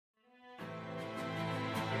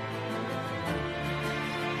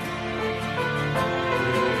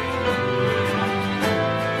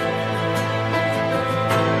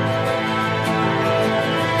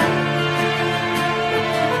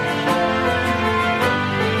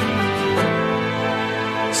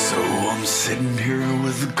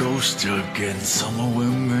ghost again. Some are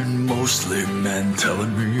women, mostly men,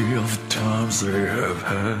 telling me of the times they have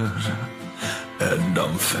had. And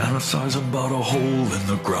I'm fantasizing about a hole in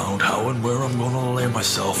the ground, how and where I'm gonna lay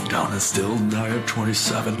myself down and still die at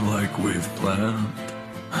 27 like we've planned.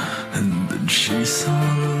 And then she saw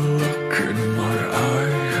the look in my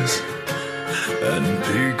eyes and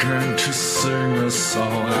began to sing a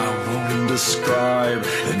song I won't describe.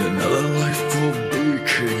 In another life we'll be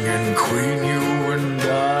king and queen, you and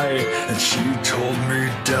I. And she told me,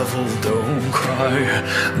 devil, don't cry,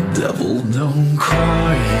 devil, don't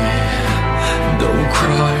cry, don't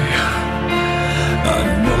cry. I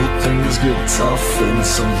know things get tough and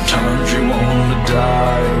sometimes you wanna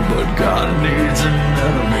die, but God needs an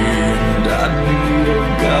enemy and I need a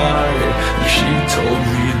guy. She told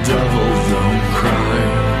me, devil, don't cry,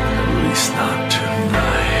 at least not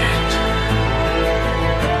tonight.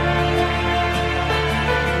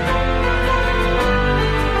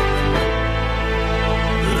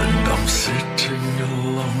 And I'm sitting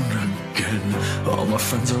alone again. All my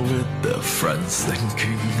friends are with their friends,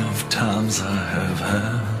 thinking of times I have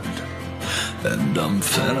had. And I'm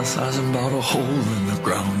fantasizing about a hole in the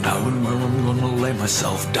ground, how and where I'm gonna lay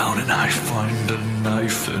myself down. And I find a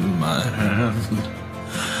knife in my hand.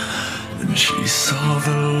 And she saw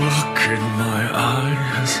the look in my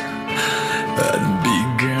eyes and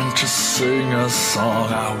began to sing a song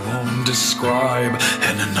I won't describe.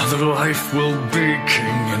 In another life we'll be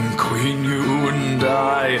king and queen, you and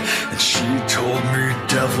I. And she told me,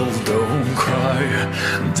 devil, don't cry,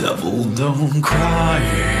 devil, don't cry,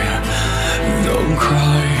 don't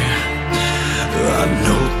cry. I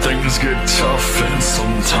know things get tough and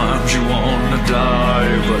sometimes you wanna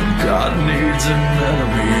die, but God needs an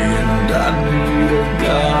enemy and I need a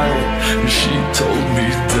guy. And she told me,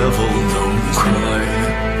 devil, don't cry,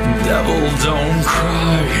 devil, don't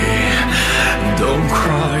cry, don't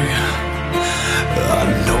cry. I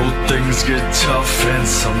know things get tough and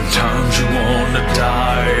sometimes you wanna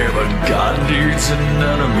die, but God needs an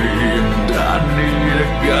enemy and I need a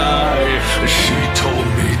guy. She told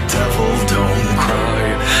me, devil, don't cry,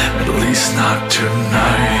 at least not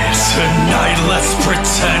tonight. Tonight let's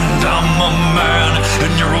pretend I'm a man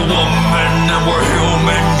and you're a woman and we're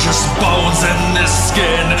human, just bones in this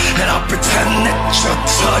skin. And I pretend that your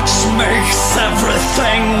touch makes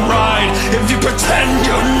everything right. If you pretend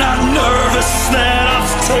you're not nervous that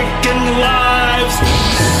I've taken lives.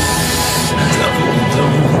 Devil,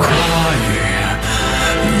 don't cry,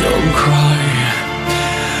 don't cry.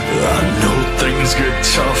 I know things get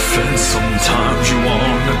tough and sometimes you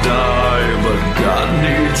wanna die, but God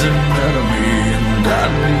needs an enemy and I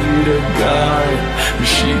need a guy.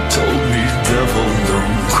 She told